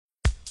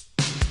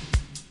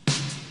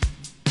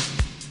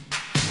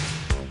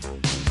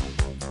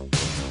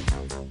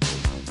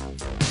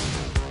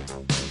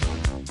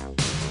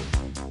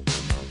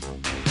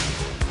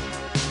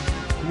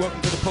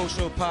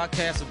Post-show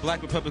podcast of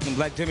Black Republican,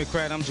 Black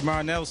Democrat. I'm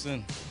Jamar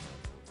Nelson.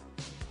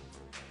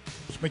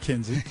 Coach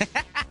McKenzie.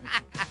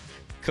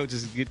 Coach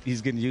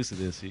he's getting used to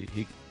this.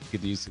 He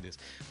getting used to this.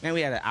 Man,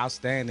 we had an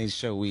outstanding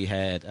show. We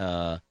had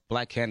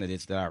black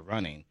candidates that are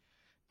running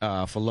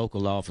for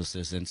local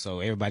offices, and so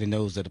everybody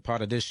knows that a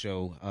part of this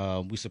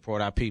show, we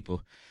support our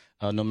people,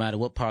 no matter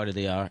what party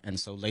they are. And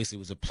so, Lacey, it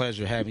was a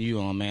pleasure having you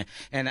on, man.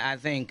 And I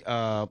think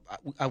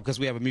because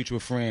we have a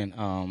mutual friend,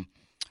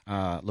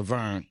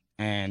 Laverne.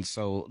 And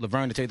so,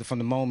 Laverne, to take it from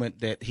the moment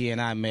that he and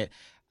I met,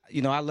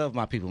 you know, I love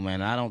my people,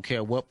 man. I don't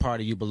care what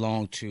party you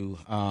belong to.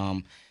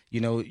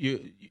 You know,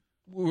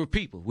 we're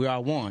people. We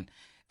are one.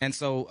 And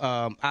so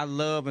I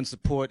love and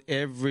support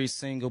every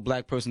single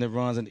black person that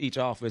runs in each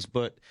office.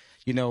 But,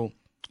 you know,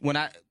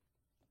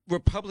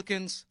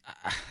 Republicans,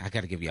 I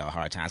got to give y'all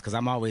hard times because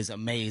I'm always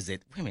amazed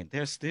at, wait a minute,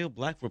 there's still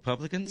black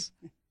Republicans?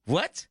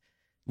 What?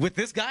 With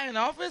this guy in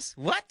office?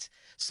 What?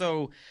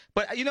 So,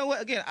 but you know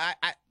what? Again,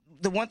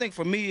 the one thing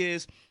for me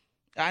is,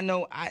 I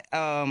know I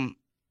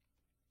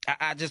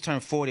just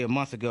turned 40 a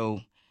month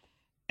ago,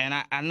 and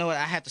I know I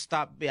had to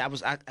stop.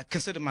 I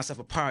considered myself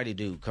a party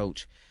dude,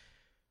 Coach,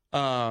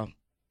 but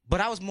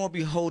I was more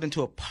beholden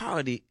to a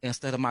party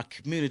instead of my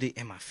community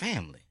and my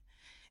family,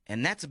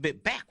 and that's a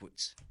bit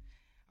backwards.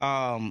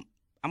 I'm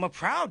a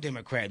proud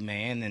Democrat,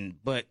 man,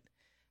 but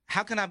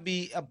how can I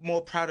be a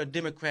more prouder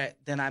Democrat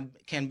than I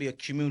can be a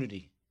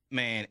community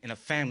man and a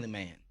family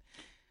man?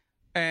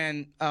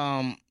 And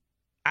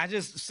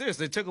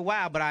seriously, it took a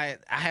while, but I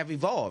have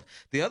evolved.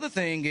 The other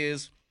thing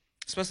is,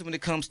 especially when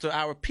it comes to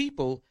our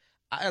people,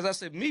 as I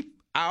said,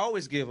 I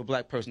always give a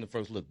black person the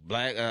first look,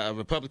 black,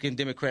 Republican,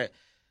 Democrat,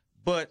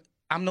 but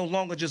I'm no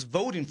longer just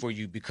voting for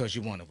you because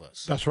you're one of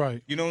us. That's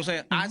right. You know what I'm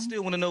saying? I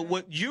still want to know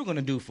what you're going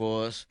to do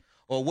for us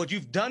or what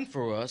you've done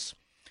for us.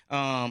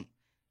 I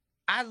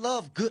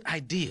love good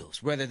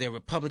ideals, whether they're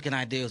Republican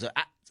ideals.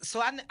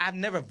 I've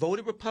never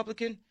voted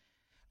Republican.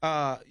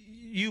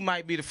 You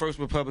might be the first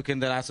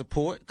Republican that I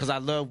support because I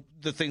love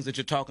the things that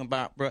you're talking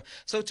about, bro.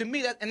 So to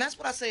me, that's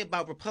what I say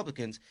about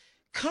Republicans.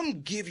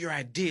 Come give your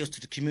ideas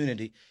to the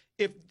community.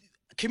 If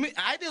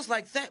ideas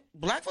like that,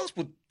 black folks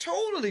would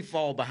totally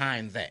fall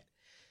behind that.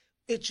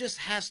 It just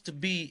has to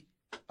be,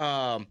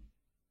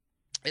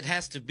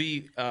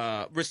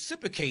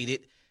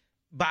 reciprocated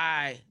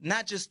by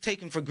not just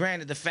taking for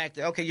granted the fact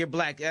that, okay, you're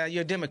black,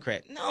 you're a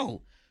Democrat.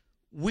 No,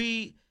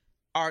 we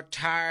are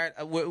tired.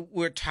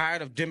 We're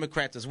tired of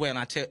Democrats as well. And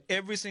I tell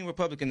every single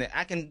Republican that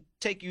I can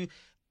take you.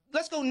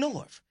 Let's go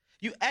north.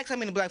 You ask how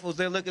many black folks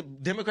they look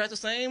at Democrats the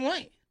same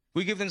way.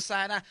 We give them the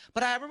side eye,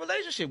 but I have a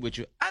relationship with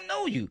you. I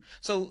know you.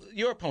 So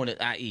your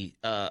opponent, i.e.,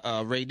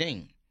 Ray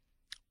Dean,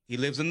 he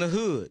lives in the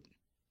hood.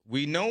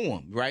 We know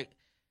him, right?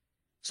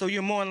 So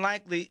you're more than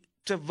likely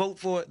to vote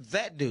for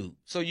that dude.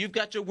 So you've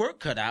got your work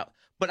cut out,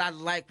 but I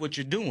like what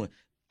you're doing.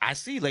 I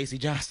see Lacey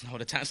Johnson all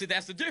the time. See,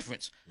 that's the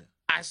difference. Yeah.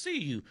 I see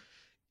you.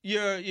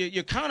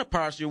 Your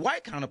counterparts, your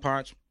white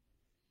counterparts,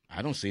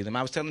 I don't see them.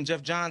 I was telling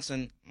Jeff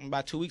Johnson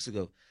about 2 weeks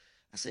ago.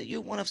 I said,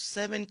 you're one of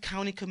 7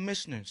 county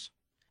commissioners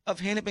of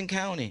Hennepin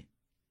County.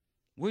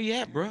 Where you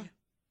at, bro?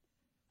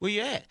 Where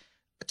you at?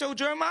 I told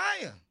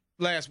Jeremiah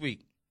last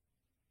week,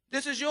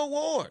 this is your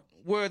ward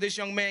where this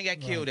young man got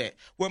killed at.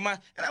 And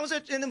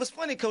it was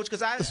funny, Coach,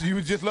 because So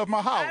you just left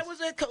my house. I was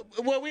at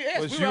we were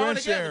all together.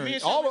 Sharon. Me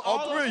and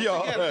all three of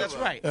y'all. Together. That's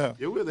right. Yeah.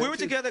 We were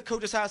together at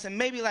Coach's house, and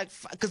maybe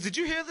because did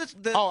you hear this?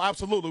 Oh,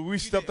 absolutely. We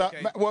stepped out.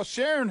 Okay. Well,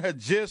 Sharon had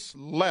just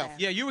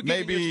left. Yeah, you were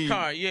getting in your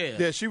car. Yeah.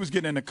 Yeah, she was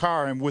getting in the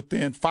car, and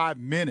within 5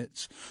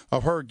 minutes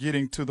of her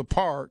getting to the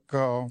park, we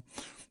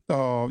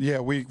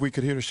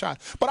could hear the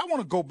shot. But I want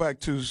to go back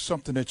to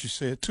something that you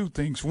said. 2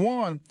 things.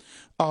 One,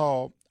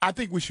 I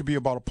think we should be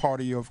about a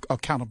party of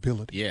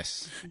accountability.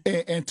 Yes.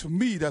 And to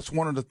me, that's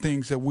one of the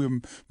things that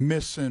we're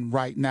missing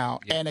right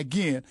now. Yeah. And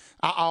again,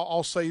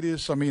 I'll say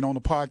this, on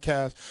the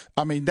podcast,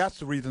 that's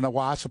the reason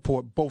why I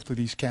support both of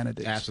these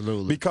candidates.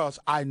 Absolutely. Because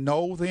I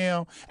know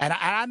them, and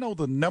I know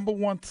the number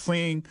one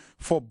thing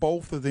for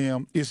both of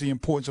them is the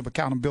importance of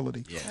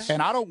accountability. Yes.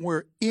 And I don't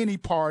wear any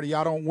party.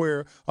 I don't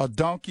wear a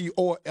donkey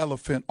or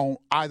elephant on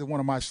either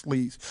one of my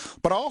sleeves.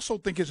 But I also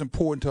think it's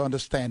important to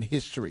understand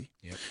history.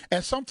 Yep.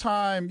 And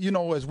sometimes,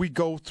 as we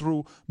go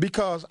through,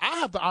 because I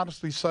have to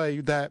honestly say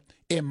that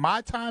in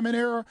my time and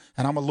era,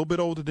 and I'm a little bit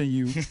older than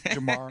you,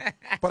 Jamar,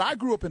 but I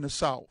grew up in the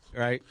South.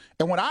 Right.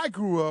 And when I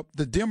grew up,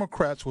 the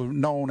Democrats were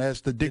known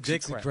as the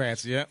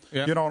Dixiecrats. Yeah.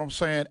 You know what I'm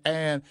saying?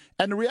 And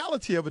the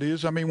reality of it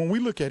is, when we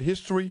look at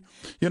history,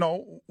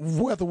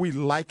 whether we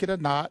like it or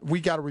not, we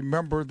got to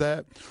remember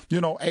that,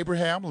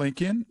 Abraham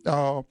Lincoln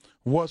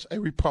was a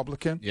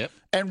Republican. Yep.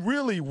 And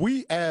really,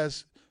 we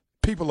as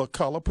people of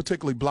color,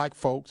 particularly black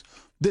folks,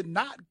 did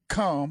not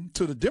come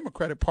to the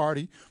Democratic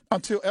Party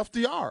until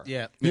FDR.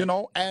 Yeah.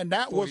 And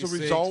that was a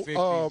result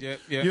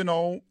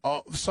 50s,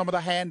 of some of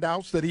the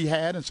handouts that he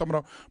had and some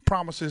of the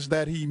promises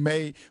that he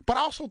made. But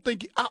I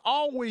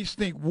always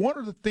think one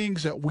of the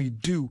things that we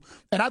do,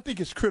 and I think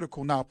it's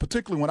critical now,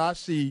 particularly when I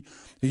see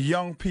the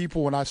young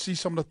people and I see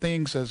some of the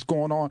things that's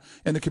going on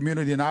in the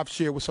community, and I've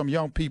shared with some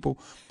young people.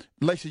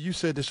 Lacey, you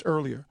said this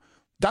earlier.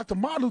 Dr.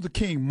 Martin Luther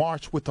King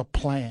marched with a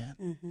plan.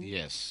 Mm-hmm.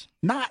 Yes.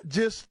 Not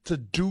just to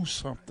do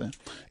something.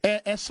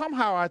 And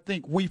somehow I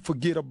think we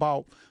forget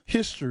about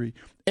history.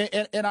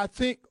 And I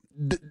think,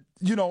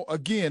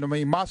 again, I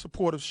mean, my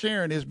support of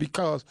Sharon is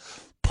because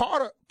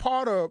part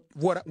of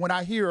what, when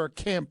I hear a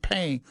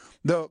campaign,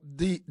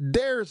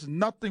 there's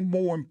nothing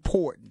more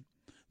important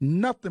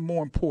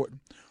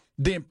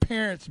than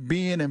parents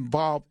being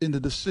involved in the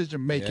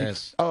decision making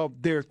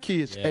of their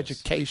kids'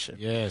 education.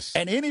 Yes.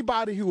 And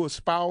anybody who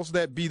espouse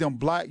that, be them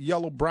black,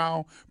 yellow,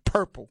 brown,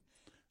 purple,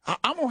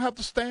 I'm going to have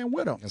to stand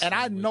with them. And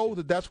I know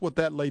that that's what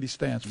that lady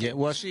stands for. Yeah,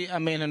 well,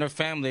 and her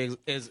family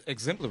is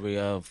exemplary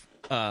of,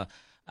 and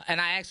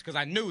I asked because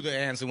I knew the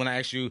answer when I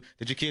asked you,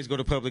 did your kids go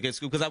to public ed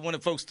school? Because I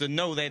wanted folks to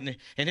know that and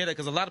hear that,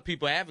 because a lot of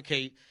people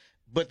advocate,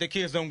 but their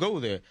kids don't go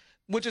there.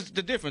 Which is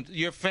the difference.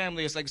 Your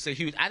family is, like I said,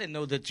 huge. I didn't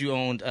know that you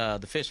owned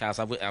the fish house.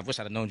 I wish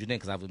I'd have known you then,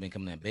 because I would have been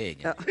coming there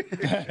begging.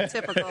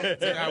 Typical.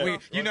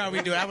 You know how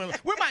we do it.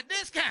 Where's my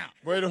discount?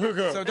 Way to hook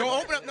up. So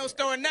don't open up no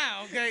store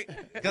now, okay?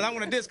 Because I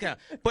want a discount.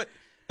 But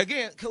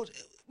again, Coach,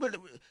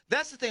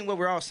 that's the thing. What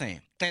we're all saying,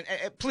 and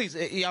please,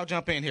 y'all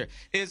jump in here.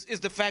 Is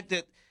the fact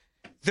that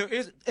there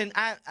is, and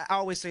I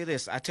always say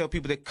this. I tell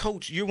people that,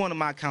 Coach, you're one of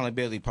my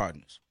accountability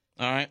partners.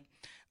 All right.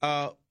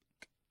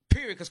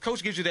 Period, because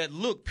Coach gives you that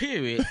look,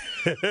 period.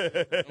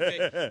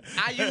 Okay?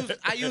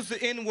 I use the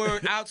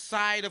N-word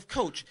outside of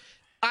Coach.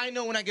 I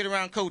know when I get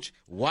around Coach,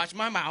 watch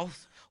my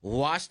mouth,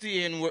 watch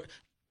the N-word.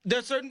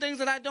 There's certain things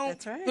that I don't.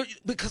 That's right.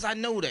 Because I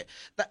know that.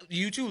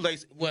 You too,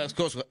 Lacey, well, of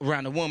course,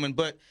 around a woman,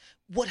 but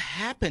what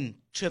happened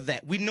to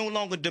that? We no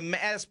longer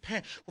demand, as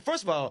parents. Well,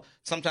 first of all,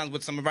 sometimes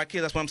with some of our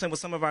kids, that's what I'm saying, with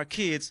some of our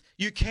kids,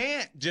 you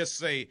can't just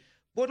say,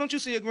 boy, don't you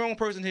see a grown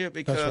person here?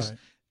 Because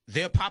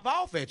they'll pop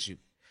off at you.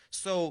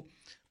 So,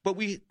 but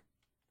we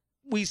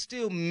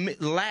still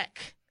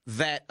lack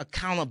that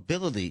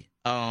accountability.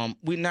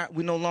 We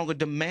no longer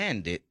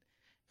demand it,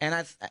 and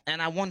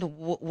I wonder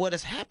what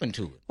has happened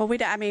to it. Well,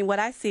 what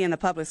I see in the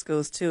public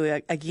schools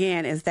too,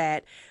 again, is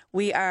that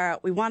we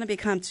want to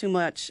become too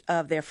much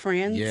of their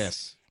friends.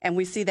 Yes. And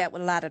we see that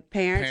with a lot of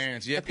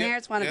parents. Yep, the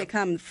parents want to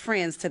become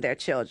friends to their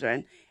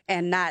children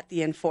and not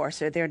the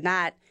enforcer. They're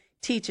not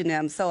teaching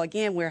them. So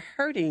again, we're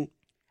hurting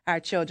our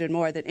children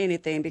more than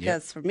anything,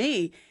 because for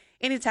me,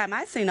 anytime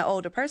I seen an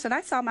older person,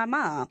 I saw my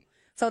mom.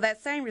 So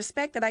that same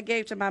respect that I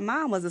gave to my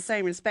mom was the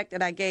same respect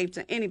that I gave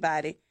to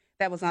anybody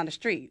that was on the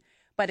street.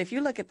 But if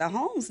you look at the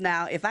homes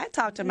now, if I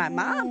talk to my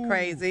mom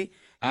crazy,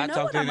 you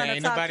know what I'm going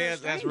to talk to a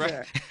stranger. That's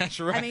right. That's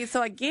right. I mean,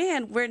 so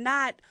again,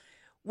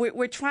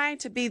 we're trying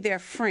to be their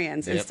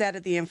friends instead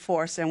of the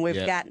enforcer, and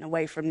we've gotten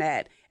away from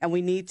that. And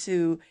we need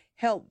to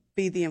help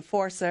be the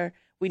enforcer.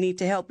 We need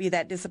to help be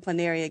that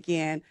disciplinary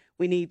again.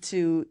 We need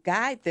to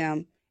guide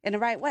them in the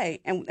right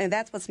way, and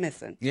that's what's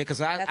missing. Yeah, because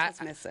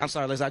I'm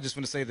sorry, Liz, I just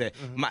want to say that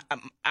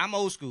I'm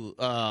old school.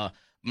 I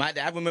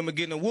remember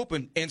getting a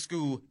whooping in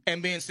school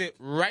and being sent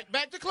right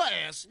back to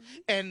class,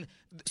 and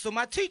so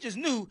my teachers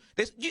knew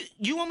that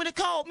you want me to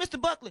call Mr.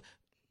 Buckley?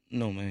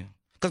 No, man,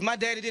 because my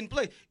daddy didn't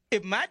play.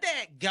 If my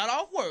dad got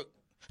off work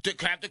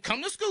to have to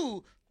come to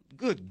school,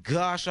 good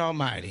gosh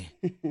almighty,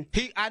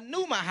 I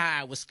knew my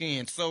hide was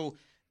skinned, so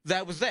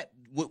that was that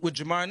with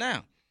Jamar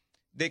now.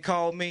 They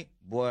called me,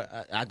 boy.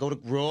 I go to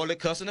Royal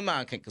cussing them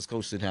out, because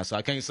Coach sitting here, so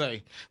I can't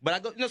say. But I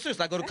go, no,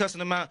 seriously, I go to cussing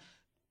them out,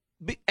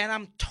 and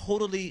I'm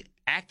totally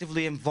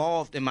actively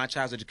involved in my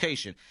child's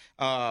education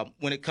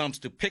when it comes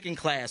to picking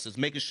classes,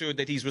 making sure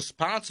that he's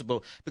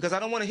responsible. Because I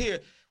don't want to hear,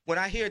 when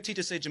I hear a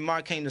teacher say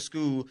Jamar came to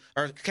school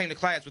or came to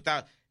class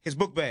without his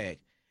book bag,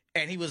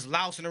 and he was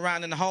lousing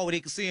around in the hallway,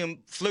 you could see him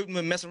flirting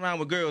and messing around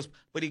with girls,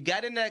 but he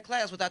got in that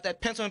class without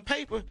that pencil and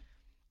paper.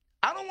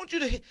 I don't want you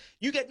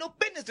get no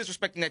business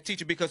disrespecting that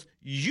teacher, because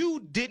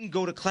you didn't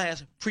go to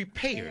class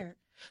prepared.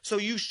 So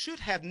you should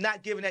have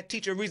not given that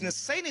teacher a reason to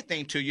say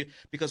anything to you,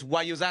 because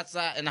while you was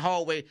outside in the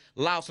hallway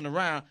lousing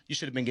around, you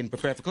should have been getting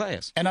prepared for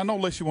class. And I know,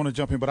 Lacey, you want to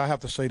jump in, but I have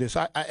to say this.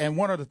 And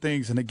one of the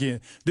things, and again,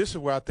 this is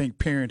where I think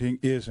parenting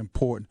is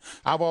important.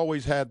 I've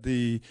always had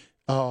the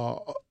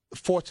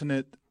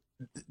fortunate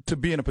to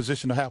be in a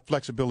position to have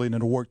flexibility in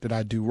the work that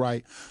I do,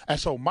 right? And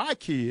so my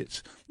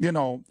kids,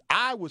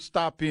 I would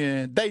stop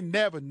in. They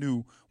never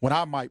knew when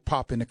I might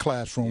pop in the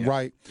classroom,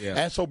 right? Yeah.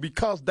 And so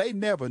because they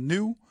never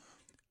knew,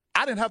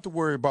 I didn't have to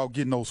worry about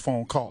getting those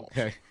phone calls,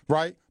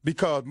 right?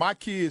 Because my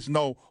kids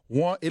know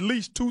at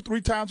least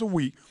 2-3 times a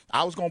week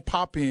I was going to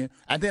pop in.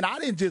 And then I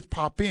didn't just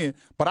pop in,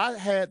 but I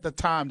had the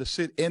time to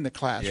sit in the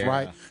class,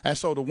 right? And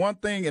so the one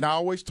thing, and I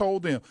always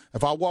told them,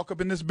 if I walk up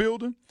in this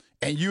building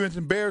and you is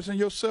embarrassing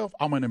yourself,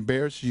 I'm going to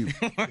embarrass you.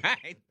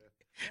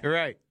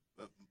 Right.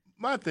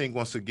 My thing,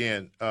 once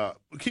again,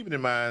 keeping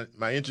in mind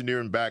my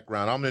engineering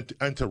background, I'm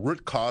into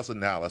root cause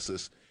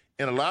analysis.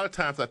 And a lot of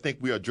times I think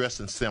we are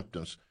addressing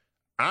symptoms.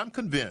 I'm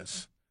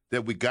convinced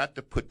that we got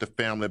to put the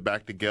family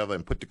back together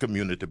and put the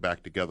community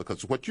back together,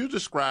 because what you're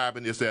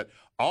describing is that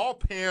all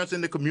parents in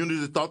the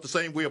community thought the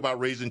same way about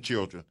raising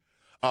children.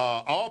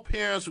 All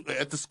parents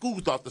at the school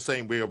thought the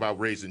same way about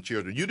raising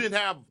children. You didn't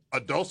have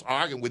adults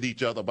arguing with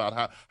each other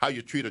about how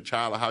you treat a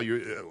child or how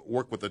you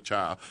work with a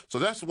child. So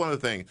that's one of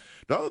the things.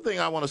 The other thing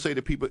I want to say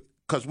to people,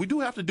 because we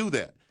do have to do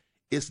that,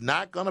 it's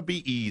not going to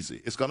be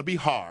easy. It's going to be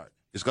hard.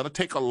 It's going to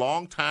take a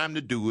long time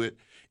to do it,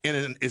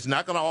 and it's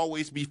not going to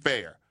always be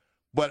fair.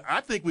 But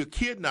I think we're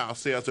kidding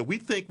ourselves if we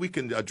think we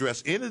can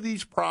address any of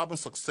these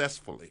problems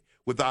successfully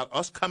without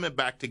us coming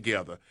back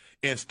together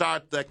and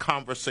start that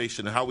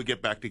conversation and how we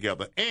get back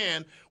together.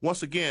 And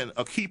once again,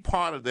 a key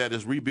part of that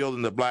is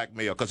rebuilding the black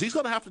male, because he's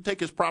going to have to take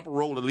his proper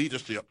role of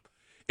leadership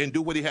and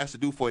do what he has to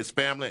do for his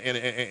family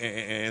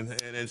and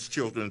his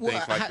children and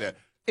things like that.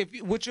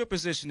 What's your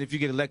position if you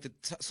get elected?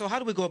 So how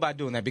do we go about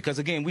doing that? Because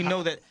again, we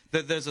know that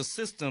there's a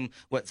system.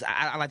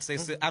 I like to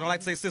say I don't like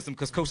to say system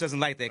because Coach doesn't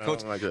like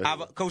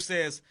that. Coach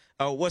says,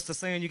 "What's the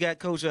saying you got,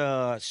 Coach?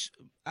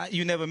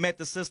 You never met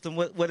the system.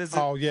 What is it?"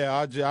 Oh yeah,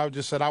 I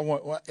just said I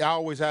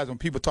always ask when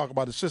people talk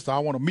about the system, I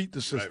want to meet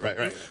the system.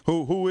 Right.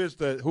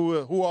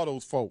 Who are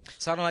those folks?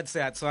 So I don't like to say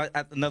that. So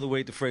another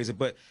way to phrase it,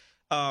 but.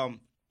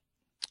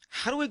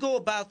 How do we go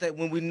about that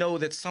when we know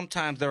that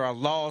sometimes there are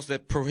laws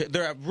that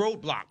there are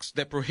roadblocks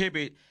that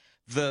prohibit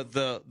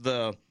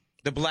the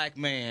black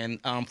man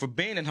from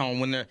being at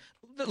home, when the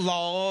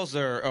laws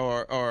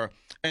or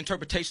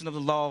interpretation of the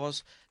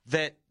laws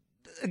that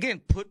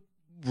that put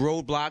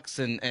roadblocks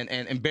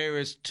and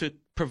barriers to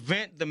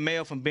prevent the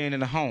male from being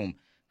in the home.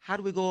 How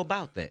do we go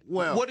about that?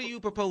 Well, what do you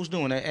propose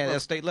doing at a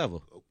state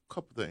level? A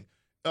couple things.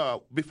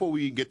 Before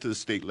we get to the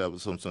state level,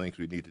 some things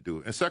we need to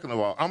do. And second of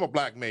all, I'm a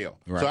black male.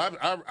 Right. So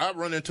I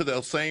run into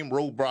those same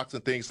roadblocks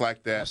and things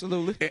like that.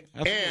 Absolutely.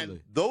 And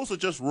those are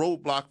just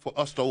roadblocks for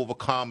us to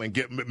overcome and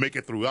make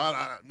it through.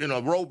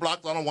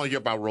 Roadblocks, I don't want to hear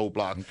about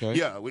roadblocks. Okay.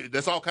 Yeah,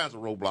 there's all kinds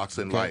of roadblocks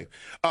in life.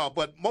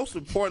 But most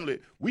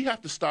importantly, we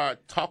have to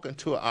start talking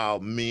to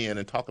our men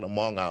and talking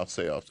among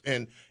ourselves.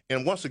 And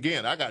once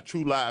again, I got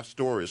true live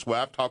stories where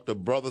I've talked to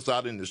brothers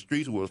out in the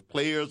streets who were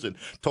players and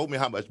told me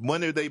how much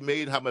money they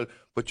made,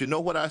 but you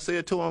know what I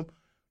said to them?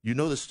 You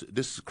know,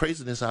 this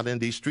craziness out in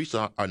these streets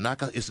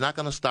it's not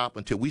going to stop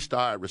until we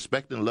start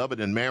respecting, loving,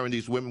 and marrying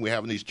these women we're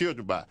having these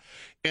children by.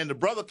 And the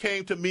brother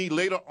came to me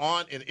later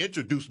on and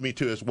introduced me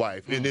to his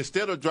wife. And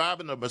instead of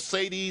driving a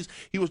Mercedes,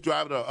 he was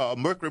driving a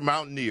Mercury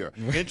Mountaineer.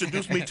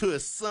 Introduced me to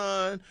his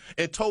son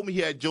and told me he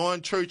had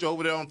joined church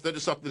over there on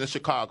 30-something in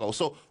Chicago.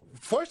 So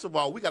first of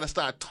all, we got to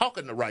start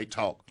talking the right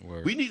talk.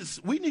 Word. We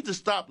need to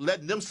stop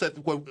letting them set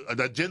the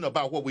agenda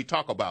about what we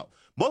talk about.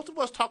 Most of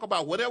us talk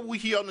about whatever we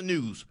hear on the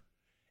news.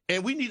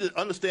 And we need to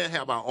understand,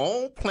 have our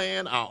own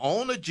plan, our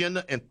own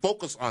agenda, and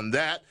focus on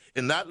that,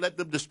 and not let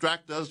them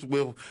distract us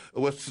with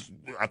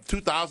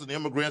 2,000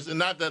 immigrants. And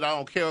not that I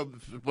don't care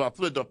about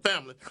splitting up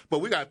family, but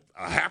we got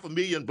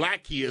 500,000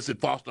 black kids in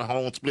foster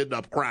homes splitting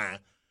up crying.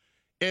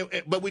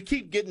 But we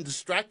keep getting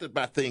distracted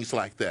by things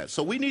like that.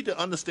 So we need to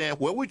understand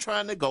where we're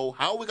trying to go,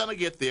 how we're going to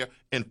get there,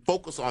 and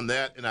focus on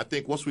that. And I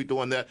think once we're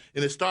doing that,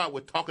 and it start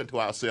with talking to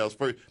ourselves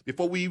first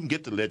before we even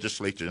get to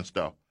legislature and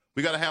stuff.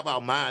 We got to have our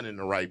mind in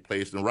the right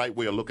place and the right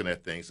way of looking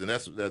at things, and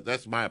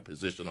that's my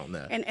position on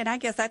that. And I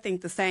guess I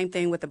think the same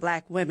thing with the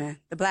black women.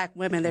 The black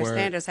women, their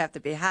standards have to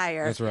be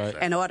higher. That's right.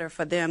 In order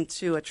for them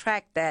to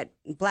attract that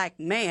black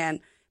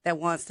man that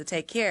wants to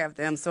take care of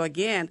them. So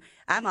again,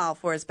 I'm all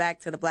for it's back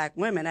to the black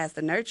women as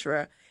the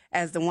nurturer,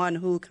 as the one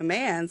who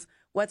commands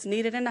what's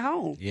needed in the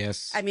home.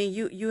 Yes. I mean,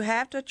 you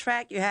have to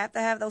attract, you have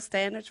to have those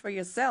standards for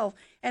yourself,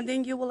 and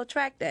then you will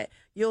attract that.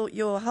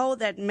 You'll hold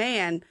that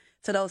man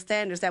to those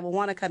standards that will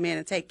want to come in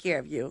and take care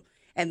of you.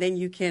 And then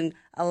you can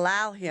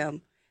allow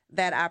him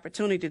that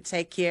opportunity to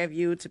take care of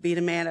you, to be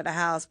the man of the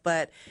house.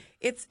 But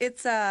it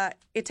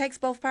takes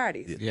both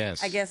parties.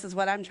 Yes. I guess is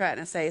what I'm trying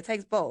to say. It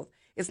takes both.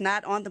 It's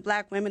not on the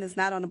black women, it's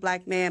not on the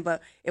black man,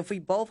 but if we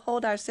both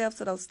hold ourselves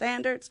to those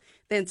standards,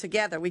 then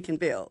together we can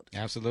build.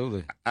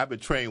 Absolutely. I've been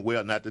trained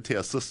well not to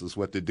tell sisters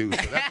what to do,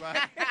 so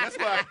that's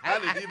why I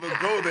didn't even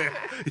go there.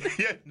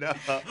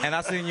 And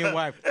I seen your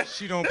wife;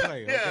 she don't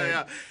play. Okay?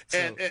 Yeah. So.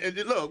 And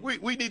look,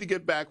 we need to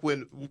get back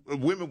when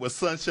women were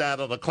sunshine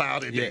on a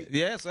cloudy day.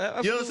 Yes,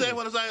 absolutely. You understand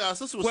what I'm saying? Our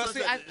sister was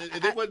sunshine.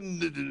 They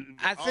wasn't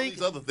all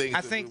these other things.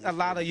 I think a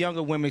lot of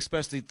younger women,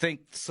 especially, think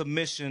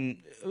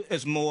submission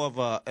is more of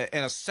a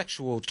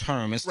sexual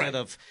term instead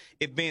of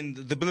it being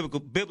the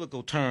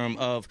biblical term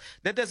of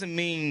that. Doesn't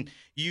mean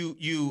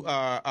you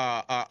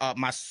are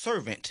my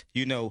servant.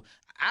 You know,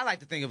 I like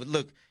to think of it.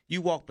 Look,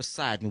 you walk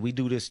beside me. We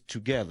do this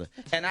together.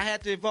 And I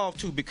had to evolve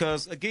too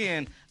because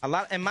again,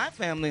 in my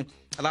family,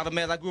 a lot of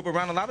men. I grew up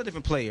around a lot of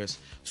different players.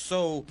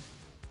 So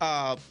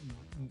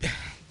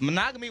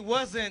monogamy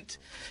wasn't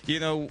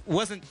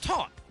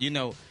taught. You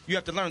know, you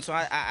have to learn. So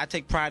I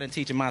take pride in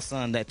teaching my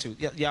son that too.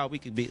 Y'all, we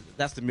could be.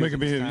 That's the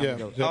music.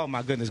 Yeah. Oh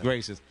my goodness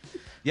gracious,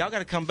 y'all got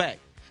to come back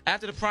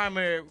after the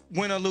primary.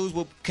 Win or lose,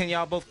 can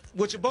y'all both?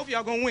 Both of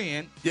y'all gonna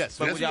win? Yes,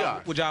 but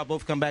would y'all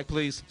both come back,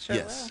 please? Sure.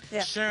 Yes.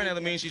 Yeah. Sharon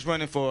Ellermean, she's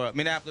running for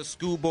Minneapolis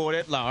School Board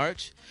at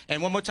Large.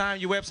 And one more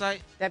time, your website?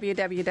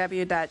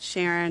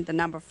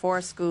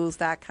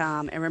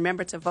 www.sharon4schools.com. And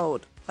remember to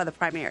vote. for the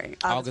primary.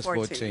 August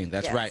 14th.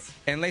 That's yes. right.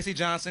 And Lacey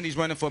Johnson, he's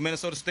running for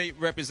Minnesota State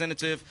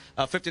Representative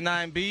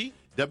 59B.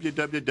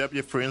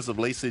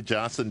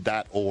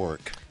 www.friendsoflaceyjohnson.org.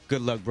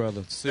 Good luck,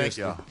 brother.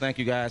 Seriously. Thank y'all. Thank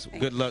you, guys.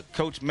 Good luck.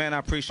 Coach, man, I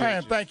appreciate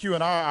Man, you. thank you,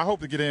 and I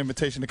hope to get an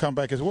invitation to come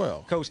back as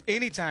well. Coach,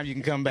 anytime you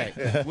can come back.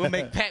 We'll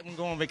make Patton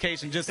go on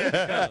vacation just so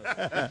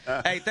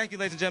Hey, thank you,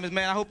 ladies and gentlemen.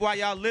 Man, I hope while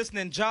y'all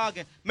listening,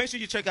 jogging, make sure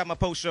you check out my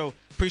post show.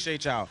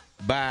 Appreciate y'all.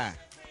 Bye.